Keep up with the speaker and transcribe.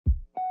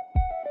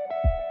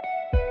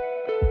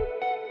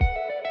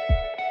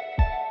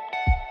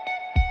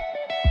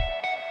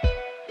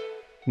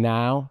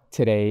Now,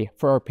 today,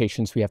 for our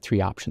patients, we have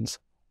three options: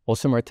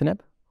 osimertinib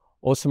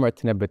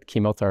with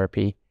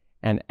chemotherapy,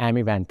 and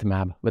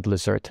amivantamab with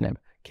lazertinib.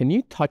 Can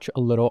you touch a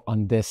little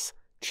on this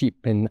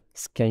treatment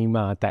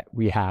schema that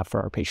we have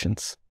for our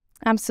patients?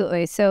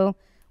 Absolutely. So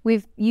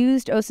we've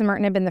used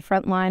osimertinib in the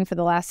Frontline for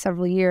the last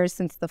several years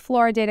since the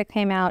FLAURA data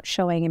came out,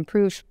 showing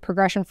improved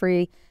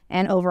progression-free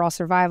and overall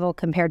survival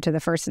compared to the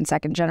first and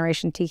second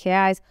generation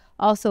TKIs,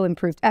 also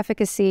improved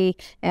efficacy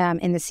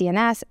in the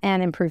CNS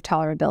and improved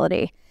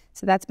tolerability.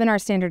 So that's been our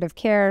standard of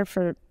care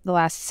for the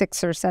last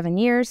 6 or 7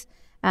 years.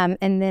 And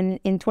then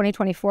in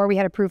 2024, we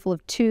had approval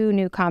of 2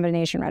 new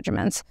combination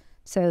regimens.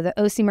 So the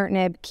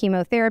osimertinib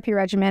chemotherapy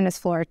regimen is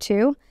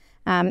FLAURA2,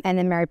 and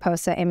then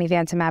MARIPOSA,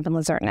 amivantamab, and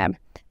lazertinib.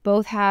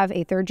 Both have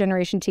a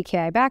third-generation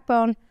TKI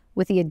backbone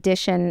with the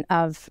addition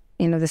of,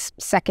 this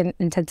second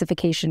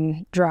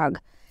intensification drug.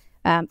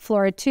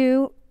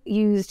 FLAURA2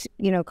 used,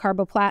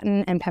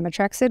 carboplatin and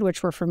pemetrexed,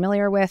 which we're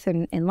familiar with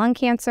in lung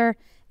cancer,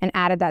 and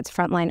added that to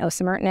frontline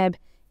osimertinib,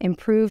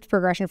 improved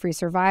progression-free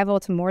survival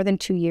to more than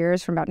 2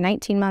 years from about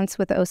 19 months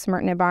with the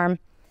osimertinib arm.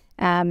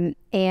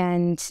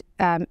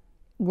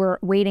 We're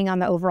waiting on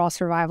the overall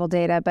survival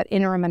data, but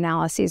interim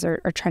analyses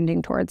are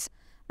trending towards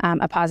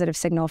a positive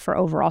signal for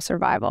overall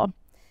survival.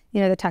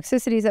 The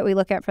toxicities that we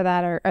look at for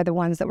that are the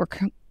ones that we're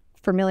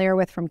familiar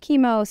with from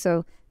chemo,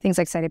 so things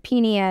like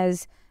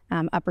cytopenias,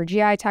 upper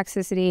GI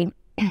toxicity,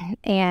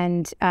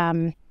 and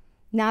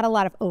not a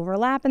lot of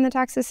overlap in the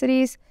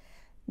toxicities.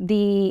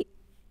 The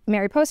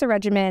MARIPOSA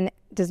regimen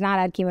does not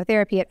add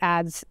chemotherapy. It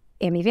adds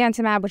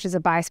amivantamab, which is a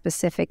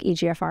bispecific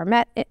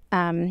EGFR-MET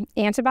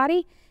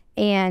antibody,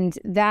 and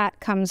that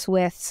comes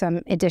with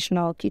some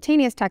additional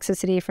cutaneous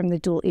toxicity from the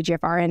dual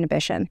EGFR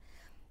inhibition.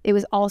 It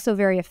was also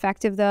very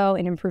effective, though,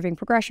 in improving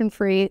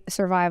progression-free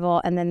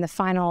survival, and then the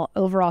final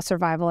overall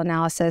survival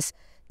analysis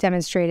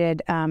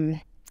demonstrated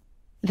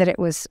that it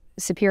was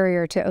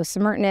superior to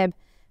osimertinib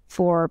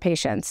for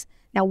patients.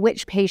 Now,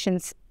 which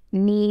patients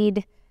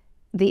need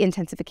the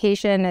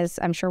intensification is,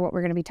 I'm sure, what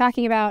we're going to be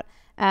talking about,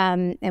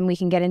 and we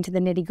can get into the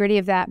nitty-gritty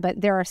of that, but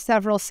there are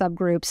several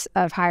subgroups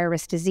of higher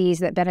risk disease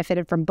that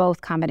benefited from both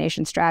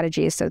combination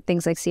strategies, so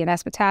things like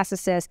CNS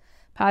metastasis,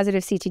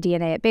 positive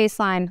ctDNA at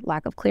baseline,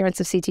 lack of clearance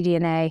of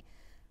ctDNA,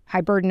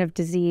 high burden of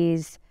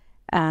disease,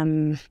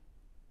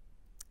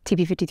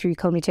 TP53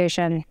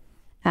 co-mutation,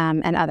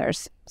 and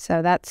others.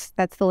 So that's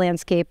the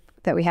landscape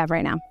that we have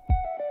right now.